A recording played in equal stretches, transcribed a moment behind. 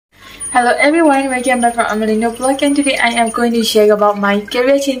Hello everyone, welcome back from Amalino blog, and today I am going to share about my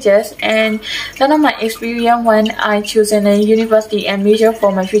career changes and some of my experience when I choose a university and major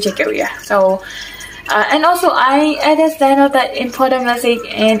for my future career. And also I added some of the important message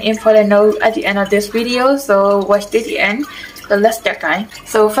and important note at the end of this video, so watch to the end. So let's start, guys.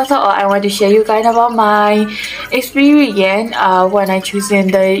 So first of all, I want to share you guys about my experience when I choose in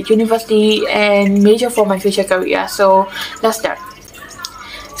the university and major for my future career. So let's start.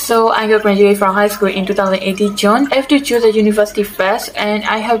 So I got graduated from high school in 2018 June. I have to choose a university first, and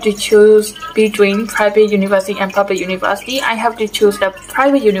I have to choose between private university and public university. I have to choose the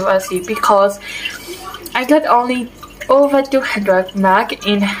private university because I got only over 200 mark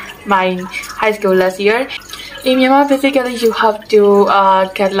in my high school last year. In Myanmar, basically you have to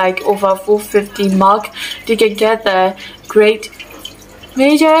get like over 450 mark to get the grade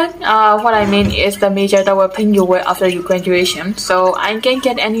major. What I mean is the major that will pay you well after your graduation. So I can't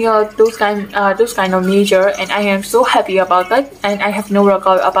get any of those kind of major, and I am so happy about that, and I have no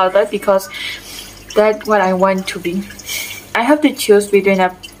regret about that because that's what I want to be. I have to choose between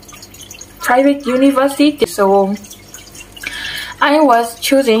a private university, so I was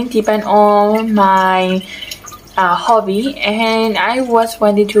choosing depend on my hobby, and I was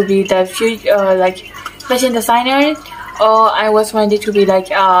wanting to be the future like fashion designer, or I was wanting to be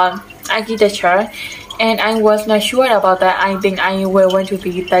like architecture, and I was not sure about that. I think I will want to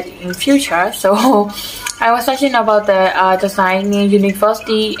be that in future, so I was searching about the design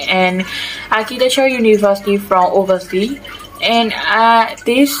university and architecture university from overseas, and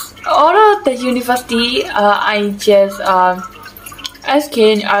all of the university I just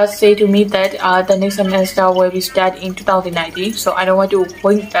asking say to me that the next semester will be start in 2019, so I don't want to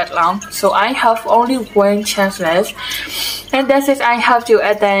wait that long. So I have only one chance left, and that is I have to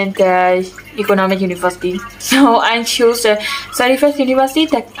attend the economic university. So I choose the 31st university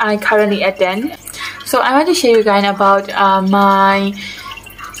that I currently attend. So I want to share you guys about my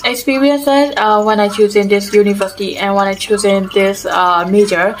experiences when I choosing this university and when I choosing this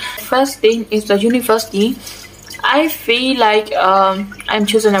major. First thing is the university. I feel like I'm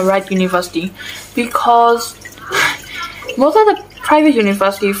choosing the right university because most of the private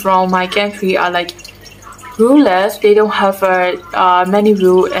university from my country are like ruleless. They don't have many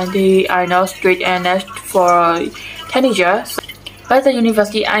rules, and they are not strict enough for teenagers. But the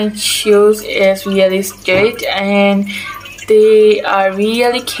university I choose is really strict, and they are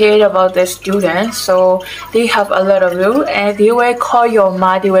really care about the students, so they have a lot of rules, and they will call your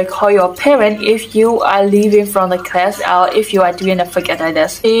mom, they will call your parent if you are leaving from the class or if you are doing a forget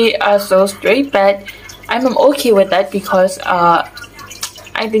attendance. They are so strict, but I'm okay with that because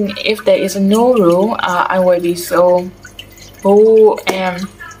I think if there is no rule, I will be so bored and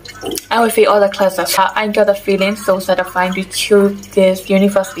I will fail all the classes. I got a feeling so satisfying to choose this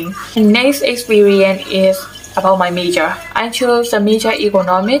university. Next experience is about my major. I chose the major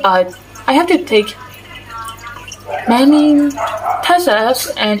economic. I have to take many tests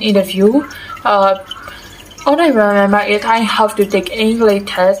and interview. All I remember is I have to take English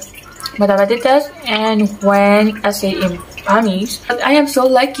test, mathematics test, and one essay in Burmese. I am so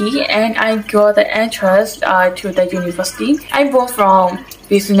lucky, and I got the entrance to the university. I'm born from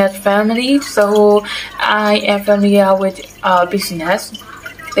business family, so I am familiar with business.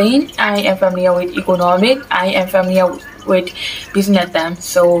 Then I am familiar with economic, I am familiar with business them.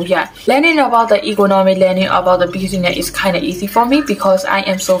 So yeah, learning about the economic, learning about the business is kind of easy for me because I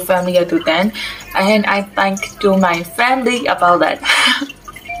am so familiar to them, and I thank to my family about that.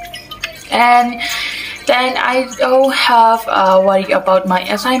 And then I don't have worry about my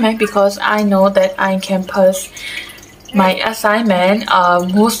assignment because I know that I can pass my assignment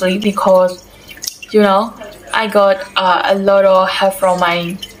mostly because I got a lot of help from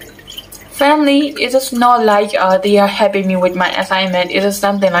my family. It is not like they are helping me with my assignment. It is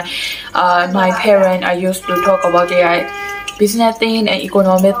something like my parents are used to talk about their business thing and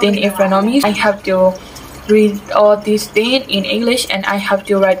economic thing in front of me. I have to read all these things in English, and I have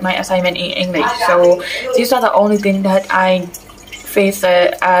to write my assignment in English. So these are the only things that I face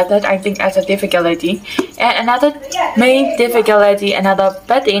that I think as a difficulty. And another main difficulty, another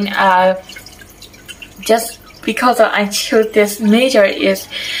bad thing, just because I chose this major is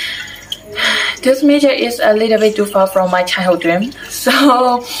a little bit too far from my childhood dream.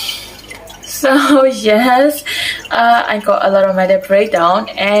 So yes, I got a lot of mental breakdown,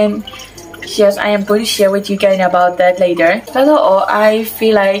 and yes, I am going to share with you guys about that later. First of all, I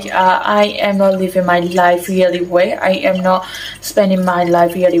feel like I am not living my life really well. I am not spending my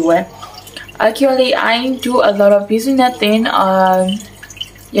life really well. Actually, I do a lot of business thing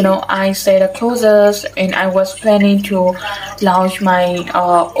I say the clothes, and I was planning to launch my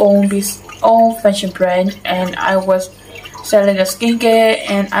own fashion brand, and I was selling the skincare,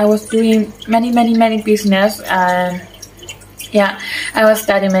 and I was doing many business. And yeah, I was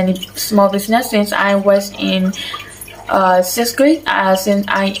starting many small business since I was in 6th grade, since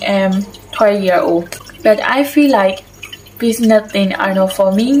I am 12 years old. But I feel like business things are not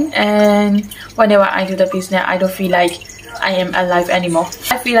for me, and whenever I do the business, I don't feel like I am alive anymore.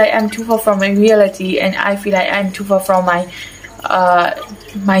 I feel like I'm too far from my reality, and I feel like I'm too far from my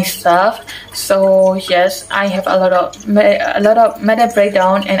myself. So yes, I have a lot of mental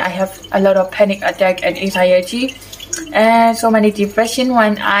breakdown, and I have a lot of panic attack and anxiety, and so many depression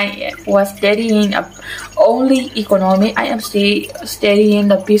when I was studying only economic. I am still studying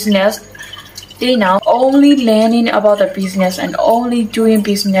the business. They now only learning about the business and only doing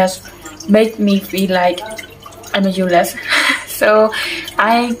business make me feel like I'm useless. So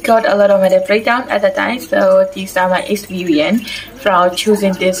I got a lot of mental breakdown at the time. So these are my experience from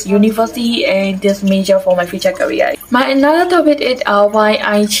choosing this university and this major for my future career. My another topic is why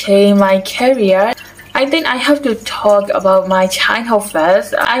I changed my career. I think I have to talk about my childhood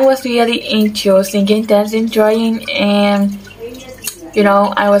first. I was really into singing, dancing, drawing, and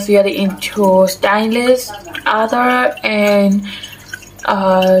I was really into stylist, other, and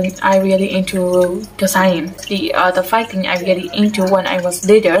I really into design. The fighting I really into when I was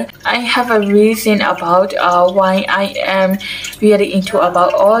little. I have a reason about why I am really into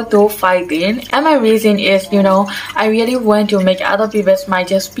about all those fighting, and my reason is I really want to make other people smile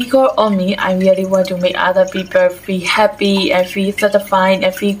just because of me. I really want to make other people feel happy and feel satisfied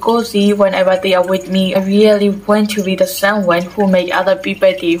and feel cozy whenever they are with me. I really want to be the someone who make other people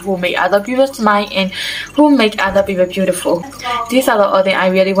happy, who make other people smile, and who make other people beautiful. These are the things I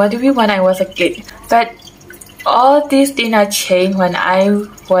really want to be when I was a kid. But all these things are changed when I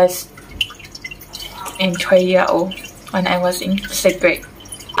was in 12 years old, when I was in 6th grade.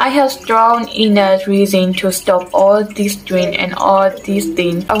 I have strong inner reason to stop all these dreams and all these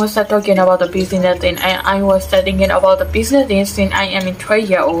things. I was talking about the business thing, and I was studying about the business thing since I am in 12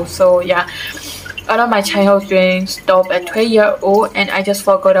 years old. So yeah, all of my childhood dreams stopped at 12 years old, and I just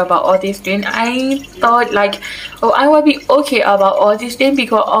forgot about all these things. I thought like, I will be okay about all these things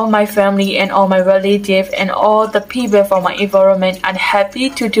because all my family and all my relatives and all the people from my environment are happy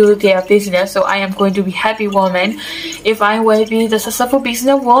to do their business. So I am going to be happy woman if I will be the successful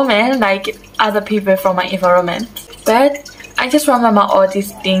business woman like other people from my environment. But I just remember all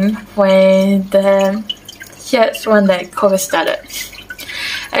these things when the COVID started.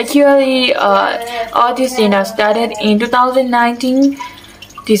 Actually, all this started in 2019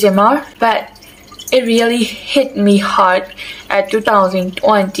 December, but it really hit me hard at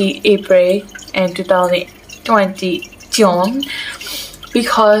 2020 April and 2020 June,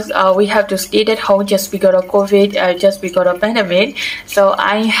 because we have to stay at home just because of COVID, just because of pandemic. So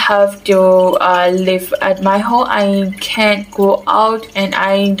I have to live at my home. I can't go out, and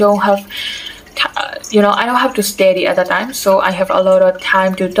I don't have I don't have to study at the time, so I have a lot of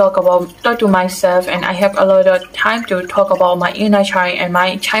time to talk to myself, and I have a lot of time to talk about my inner child and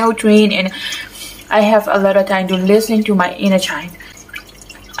my child dream, and I have a lot of time to listen to my inner child.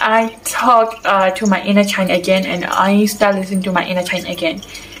 I talk to my inner child again, and I start listening to my inner child again,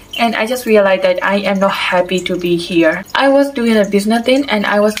 and I just realized that I am not happy to be here. I was doing a business thing, and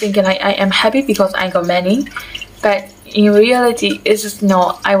I was thinking like I am happy because I got money, but in reality, it's just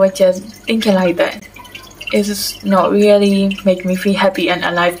not. I was just thinking like that. It's just not really make me feel happy and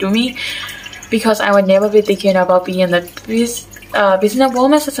alive to me, because I would never be thinking about being a business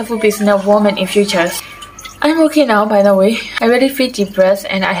woman, successful business woman in future. I'm okay now, by the way. I really feel depressed,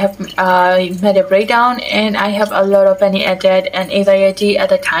 and I have mental breakdown, and I have a lot of panic attack and anxiety at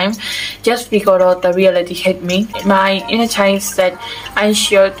the time, just because of the reality hit me. My inner child said I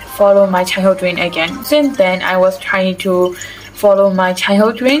should follow my childhood dream again. Since then, I was trying to follow my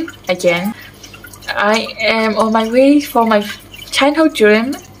childhood dream again. I am on my way for my childhood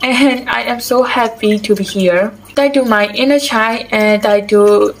dream, and I am so happy to be here. I do my inner child, and I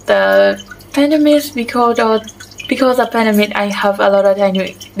do the pandemic because of pandemic. I have a lot of time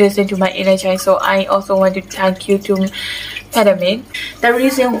to listen to my inner child, so I also want to thank you to pandemic. The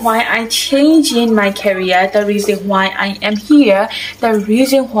reason why I changing my career, the reason why I am here, the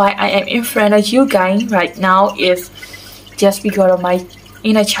reason why I am in front of you guys right now is just because of my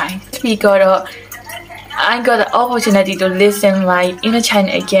inner child. Because I got the opportunity to listen my inner child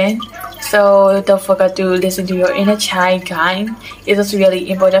again. So don't forget to listen to your inner child, guys. It is really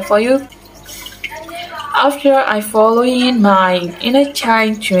important for you. After I following my inner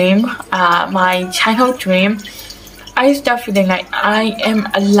child dream, my childhood dream, I start feeling like I am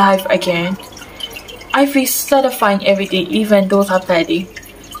alive again. I feel satisfying every day, even those are bad days.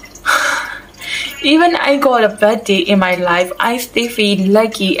 Even I got a bad day in my life, I still feel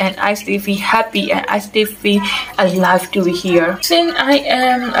lucky and I still feel happy and I still feel alive to be here. Since I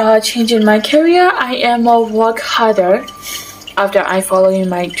am changing my career, I am work harder. After I following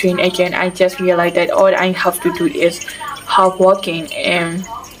my dream again, I just realized that all I have to do is hard working and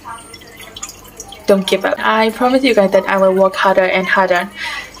don't give up. I promise you guys that I will work harder and harder.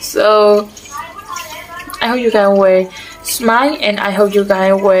 So I hope you guys will smile and I hope you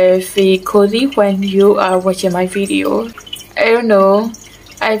guys will feel cozy when you are watching my video. I don't know,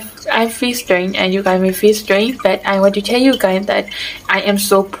 I feel strange and you guys may feel strange, but I want to tell you guys that I am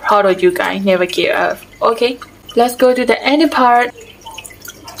so proud of you guys. Never give up. Okay, let's go to the ending part.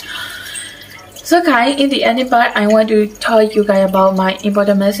 So guys, in the ending part, I want to tell you guys about my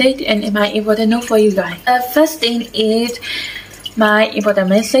important message and my important note for you guys. The first thing is my important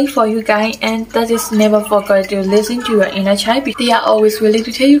message for you guys, and that is never forget to listen to your inner child. They are always willing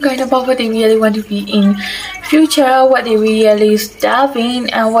to tell you guys about what they really want to be in future, what they really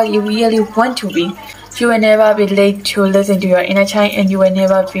starving, and what you really want to be. You will never be late to listen to your inner child, and you will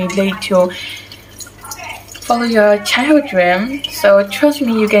never be late to follow your childhood dream. So trust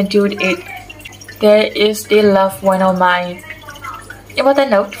me, you can do it. There is still love, one of my important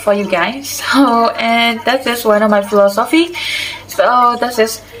note for you guys. So, and that is one of my philosophy. So that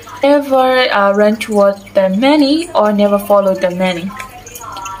is never run towards the many or never follow the many.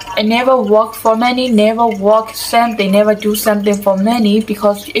 I never work for many, never work something, never do something for many,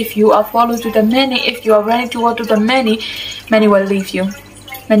 because if you are follow to the many, if you are running toward to the many, many will leave you.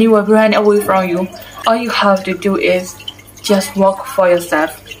 Many will run away from you. All you have to do is just work for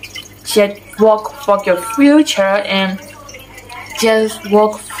yourself. Just work for your future and just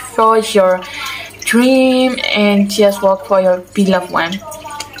work for your dream and just work for your beloved one.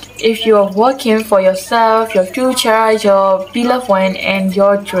 If you are working for yourself, your future, your beloved one and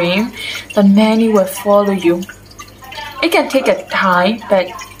your dream, the many will follow you. It can take a time, but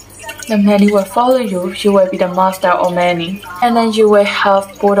the many will follow you. You will be the master of many, and then you will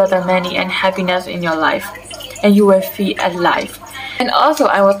have both of the many and happiness in your life, and you will feel alive. And also,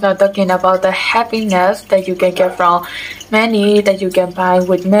 I was not talking about the happiness that you can get from many, that you can buy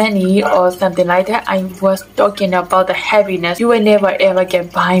with many or something like that. I was talking about the happiness you will never ever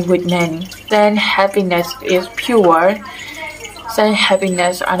get by with many. Then happiness is pure. Then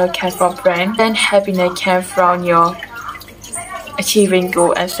happiness are not come from friends. Then happiness came from your achieving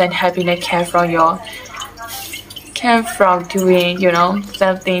goal, and then happiness came from doing,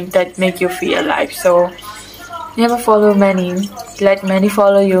 something that make you feel alive. So never follow many, let many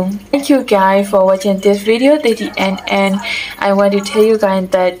follow you. Thank you guys for watching this video to the end, and I want to tell you guys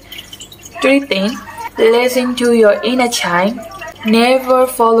that 3 things. Listen to your inner child, never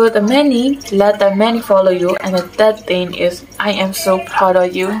follow the many, let the many follow you, and the 3rd thing is I am so proud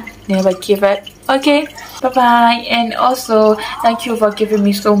of you. Never give up. Okay, bye bye. And also thank you for giving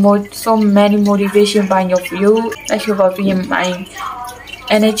me so many motivation by your view. Thank you for being my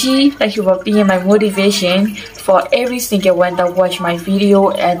energy. Thank you for being my motivation for every single one that watch my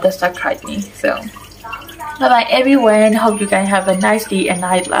video and that subscribe me. So bye bye everyone. Hope you guys have a nice day and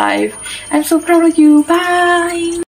night life. I'm so proud of you. Bye.